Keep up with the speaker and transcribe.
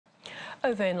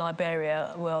Over in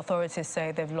Liberia, where authorities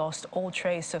say they've lost all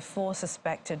trace of 4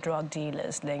 suspected drug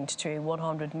dealers linked to a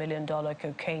 $100 million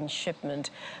cocaine shipment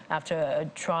after a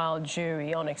trial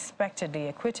jury unexpectedly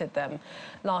acquitted them.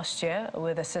 Last year,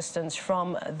 with assistance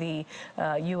from the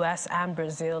U.S. and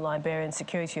Brazil, Liberian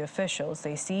security officials,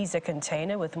 they seized a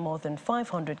container with more than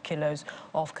 500 kilos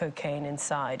of cocaine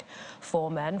inside.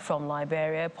 4 men from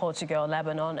Liberia, Portugal,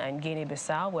 Lebanon and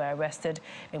Guinea-Bissau were arrested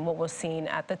in what was seen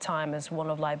at the time as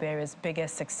one of Liberia's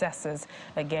biggest successes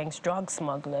against drug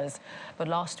smugglers. But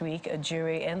last week, a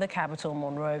jury in the capital,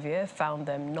 Monrovia, found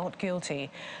them not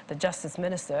guilty. The Justice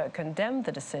Minister condemned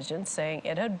the decision, saying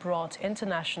it had brought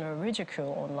international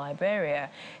ridicule on Liberia.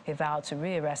 He vowed to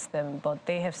rearrest them, but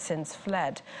they have since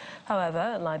fled.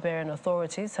 However, Liberian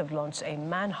authorities have launched a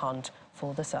manhunt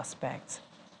for the suspects.